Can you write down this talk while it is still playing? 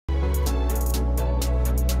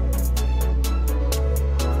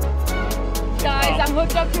I'm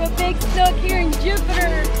hooked up to a big snook here in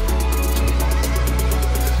Jupiter.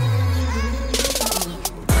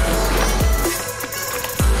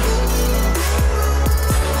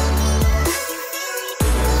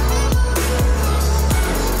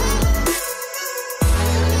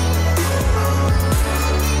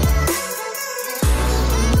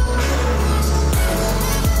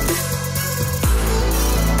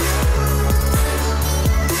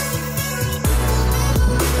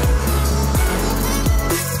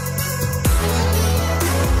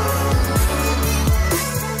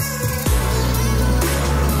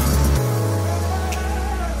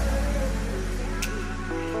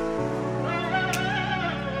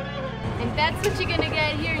 And that's what you're gonna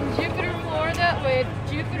get here in Jupiter, Florida with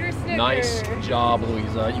Jupiter Snooker. Nice job,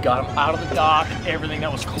 Luiza. You got him out of the dock, everything.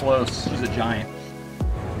 That was close. He's a giant.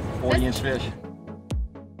 40-inch fish.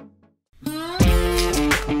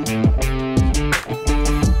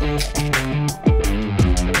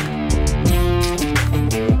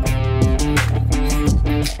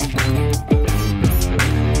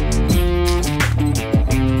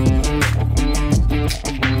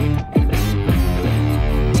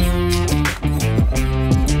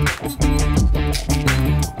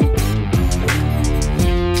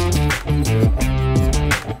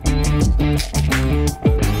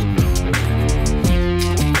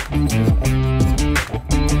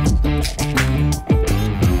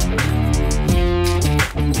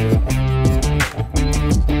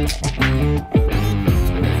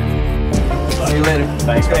 See you later.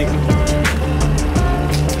 Thanks, thanks.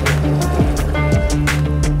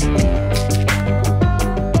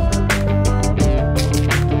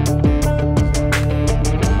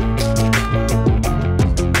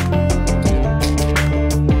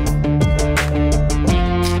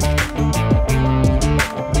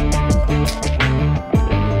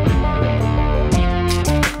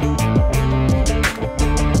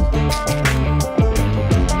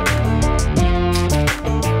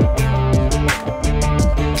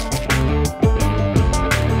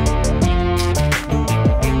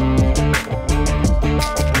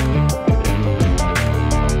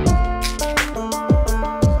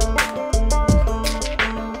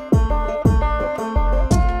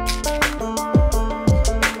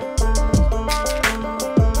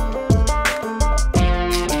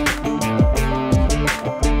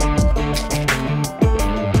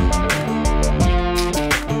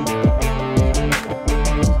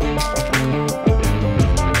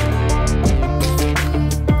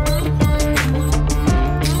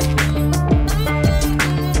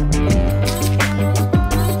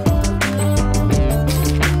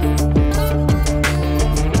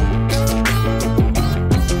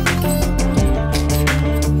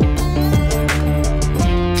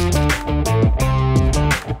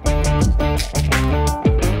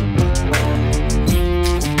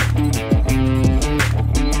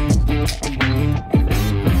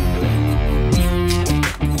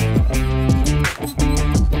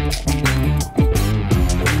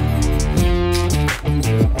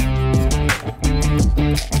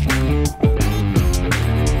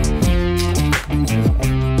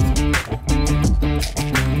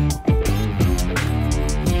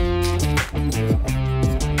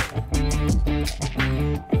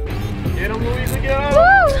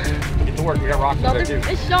 We got rocks Another there too.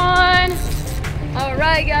 fish on. All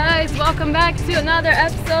right, guys, welcome back to another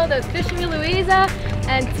episode of Fishing with Luiza.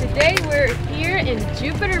 And today we're here in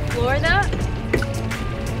Jupiter, Florida,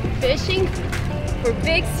 fishing for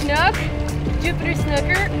big snook, Jupiter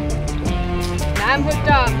Snooker. And I'm hooked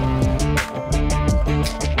up.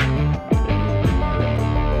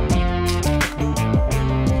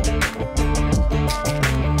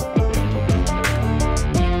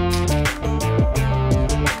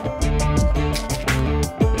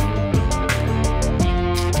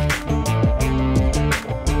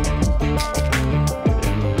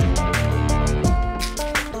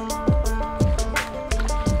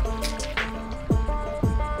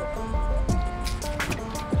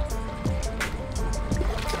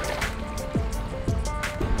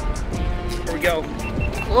 Go.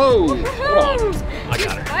 Whoa! Hold on. I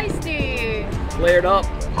got her. Feisty. Flared up.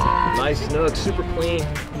 Nice snook. Super clean.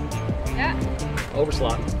 Yeah.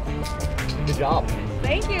 Overslot. Good job.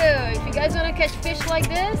 Thank you. If you guys want to catch fish like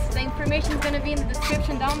this, the information is going to be in the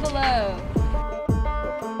description down below.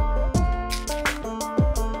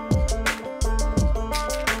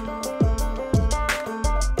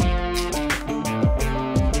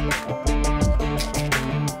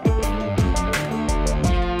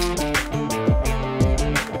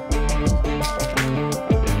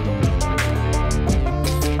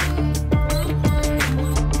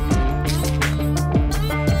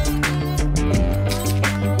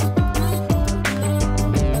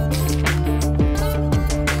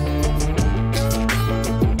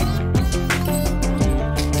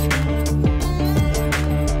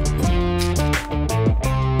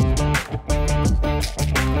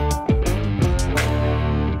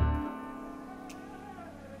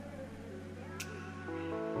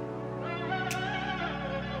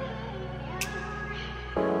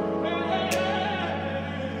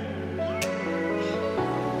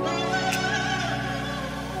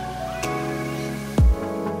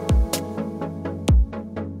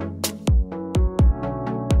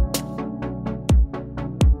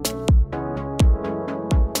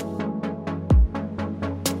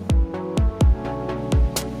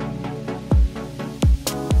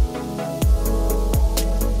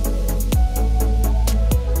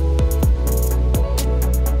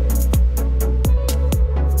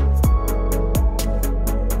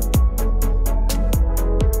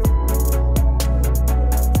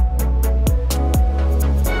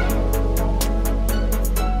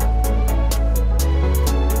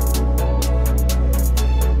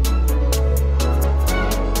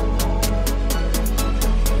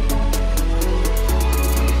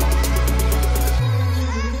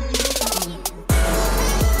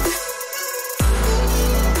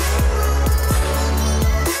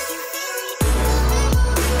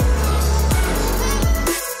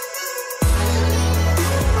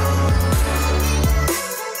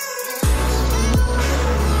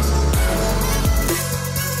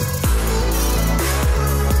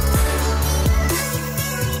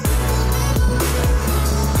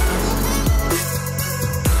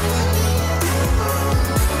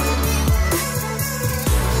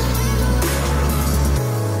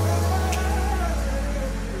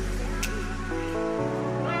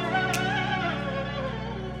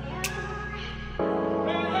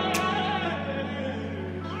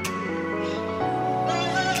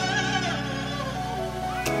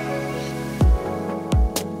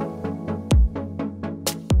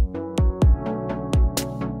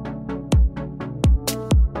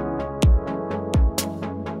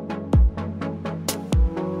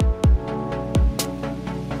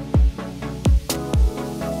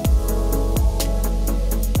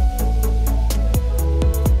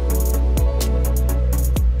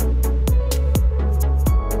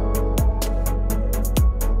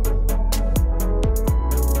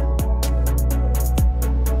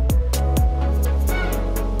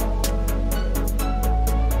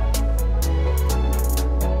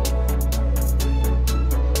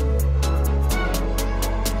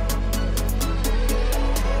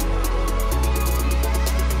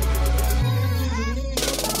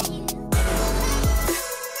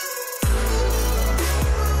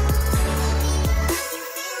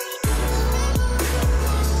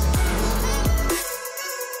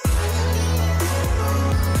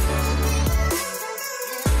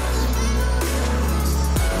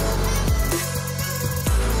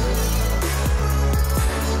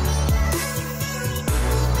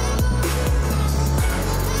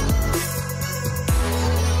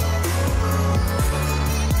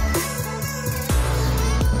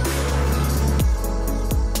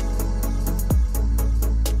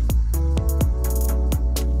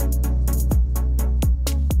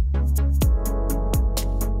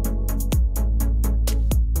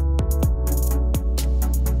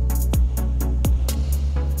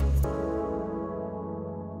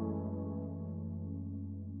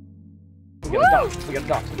 We got a dock. We got a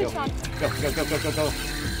dock. Go. Fish on. Go.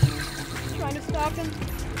 Trying to stop him.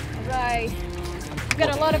 All right. We've got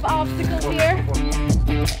a lot of obstacles here.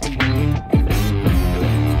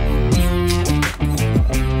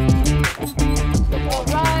 All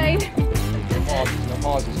right. No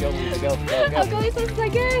pauses. Go. I'll go this a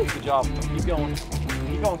second. Good job. Keep going.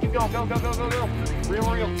 Go.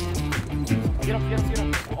 Reel. Get up.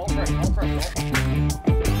 All fresh.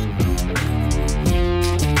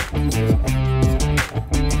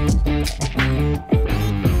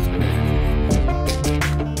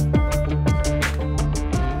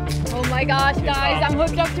 Oh my gosh, guys, I'm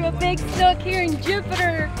hooked up to a big snook here in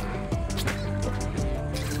Jupiter.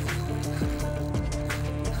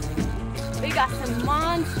 We got some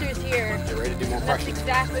monsters here. Get ready to do more That's pressure.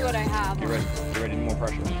 exactly what I have. Get ready to do more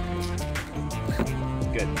pressure.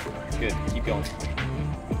 Good. Keep going.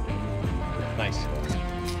 Nice.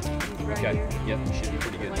 He's right Okay. here. Yep, should be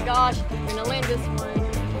pretty good. Oh my gosh, we're gonna land this one.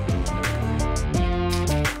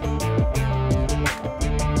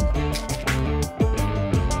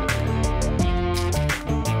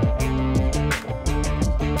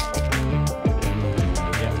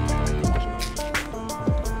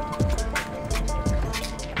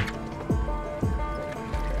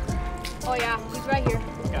 Oh yeah, he's right here.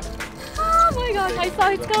 Yeah. Oh my gosh, I saw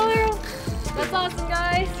his color. That's awesome,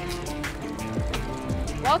 guys.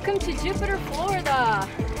 Welcome to Jupiter, Florida.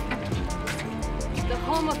 The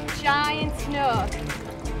home of giant snook.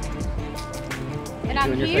 And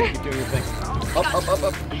I'm here. Keep doing your thing. Up.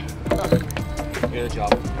 Good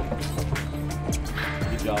job.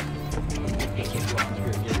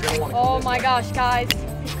 Oh my gosh, guys.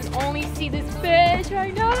 You can only see this fish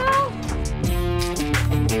right now.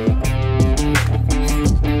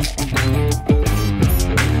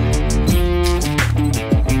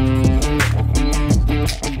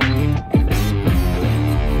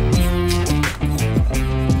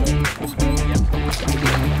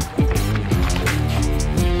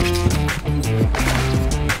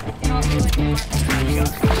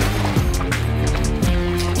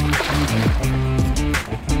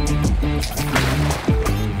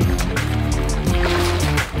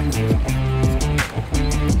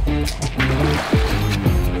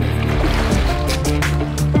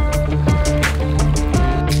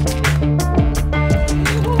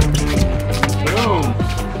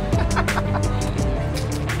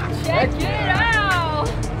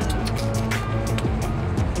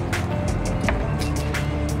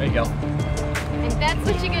 There you go. And that's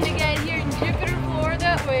what you're gonna get here in Jupiter,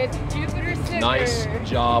 Florida with Jupiter Snooker. Nice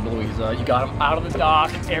job, Luiza. You got him out of the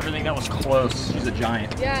dock. Everything that was close. She's a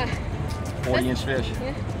giant. Yeah. 40-inch fish.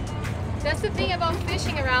 Yeah. That's the thing about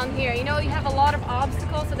fishing around here. You know, you have a lot of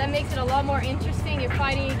obstacles, so that makes it a lot more interesting. You're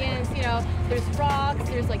fighting against, you know, there's rocks,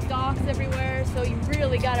 there's like docks everywhere, so you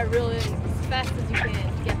really gotta reel it as fast as you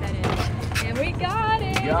can to get that in. And we got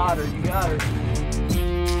it! You got her.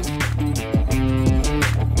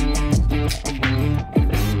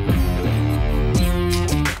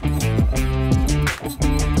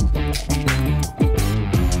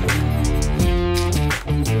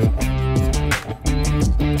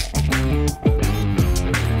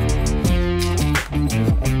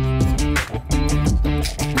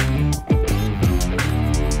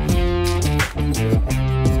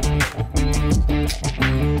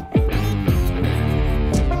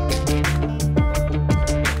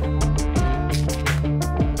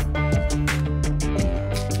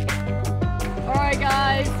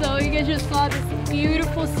 So you guys just saw this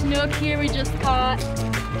beautiful snook here we just caught.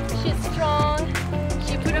 She's strong.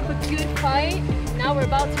 She put up a good fight. Now we're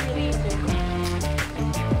about to release her.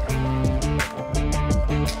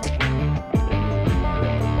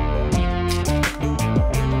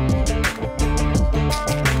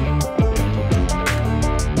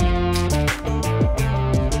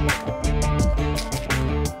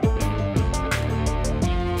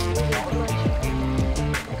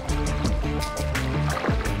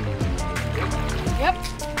 Yep,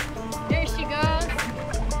 there she goes.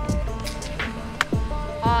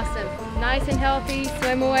 Awesome, nice and healthy,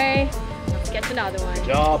 swim away. Let's catch another one. Good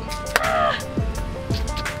job.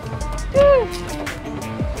 Woo.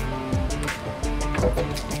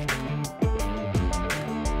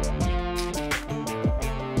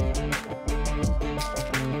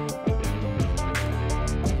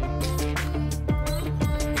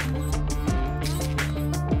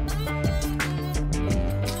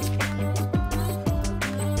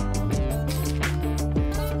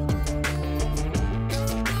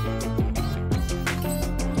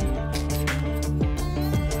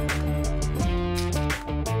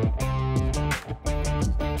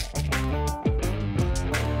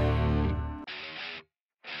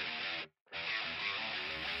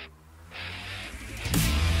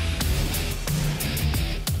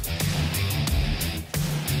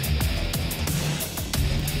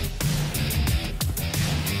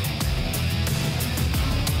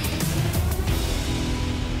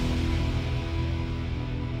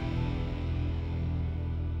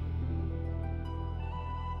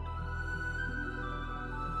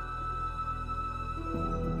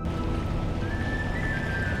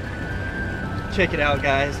 check it out,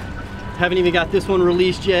 guys. Haven't even got this one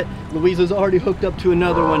released yet. Luiza's already hooked up to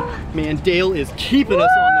another one. Man, Dale is keeping us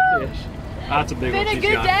on the fish. That's a big one. Been a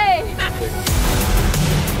good day.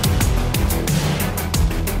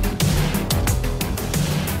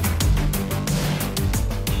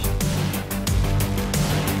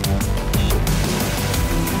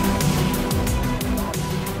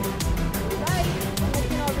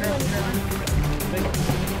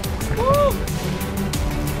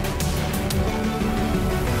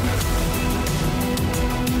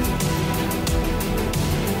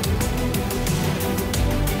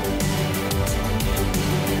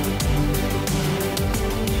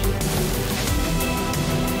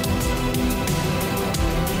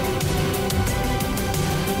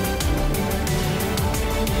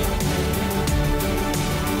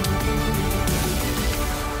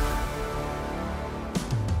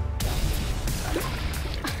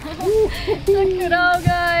 Look at all,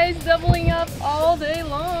 guys, doubling up all day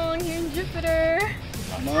long here in Jupiter.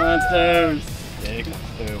 Monsters. Big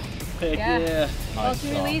two. Heck Yeah. yeah. Well, Nice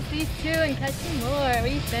should job. release these two and catch some more. What do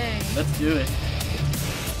you think? Let's do it.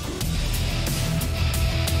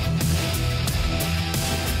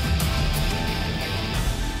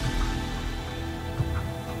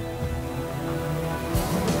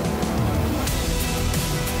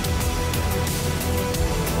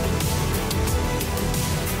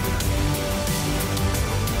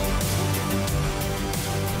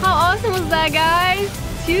 How awesome was that, guys?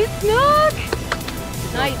 2 snook!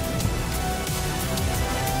 Nice.